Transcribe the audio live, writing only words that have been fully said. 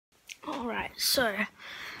Alright, so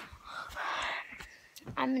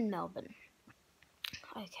I'm in Melbourne,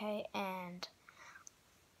 okay, and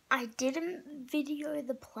I didn't video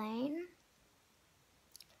the plane,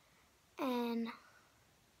 and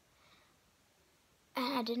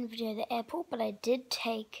I didn't video the airport, but I did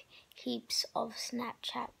take heaps of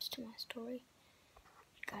Snapchats to my story.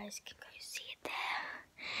 You guys can go see it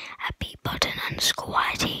there. Happy button underscore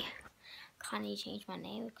YT. Can't even change my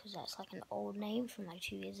name because that's like an old name from like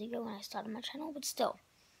 2 years ago when I started my channel, but still.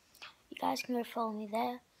 You guys can go follow me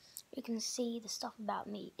there. You can see the stuff about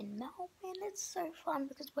me in Melbourne. It's so fun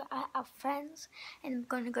because we're our friends and I'm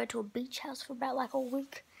going to go to a beach house for about like a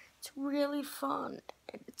week. It's really fun.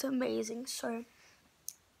 It's amazing. So,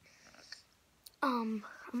 I'm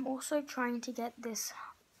also trying to get the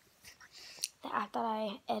app that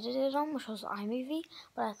I edited on, which was iMovie,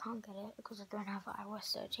 but I can't get it because I don't have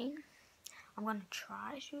iOS 13. I'm going to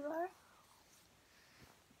try to though.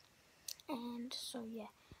 And so yeah,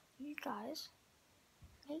 you guys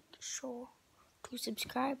make sure to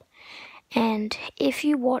subscribe, and if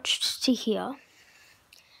you watched to here,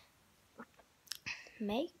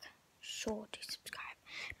 make sure to subscribe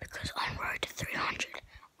because on road to 300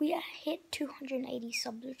 we are hit 280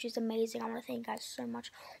 subs, which is amazing. I want to thank you guys so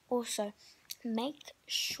much. Also, make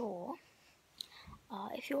sure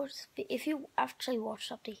if you actually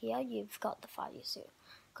watched up to here, you've got the 5-year suit.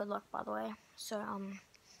 Good luck, by the way. So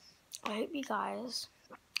I hope you guys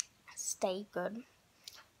stay good.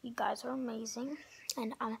 You guys are amazing,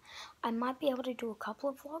 and I might be able to do a couple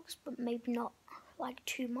of vlogs, but maybe not like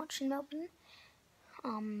too much in Melbourne,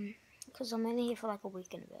 because I'm only here for like a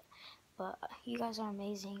week and a bit. But you guys are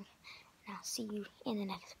amazing, and I'll see you in the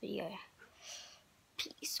next video.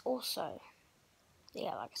 Peace. Also,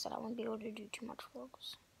 yeah, like I said, I won't be able to do too much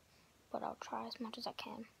vlogs, but I'll try as much as I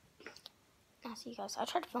can. I'll see you guys. I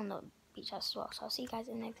tried to film the beach house as well, so I'll see you guys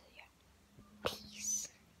in the next video.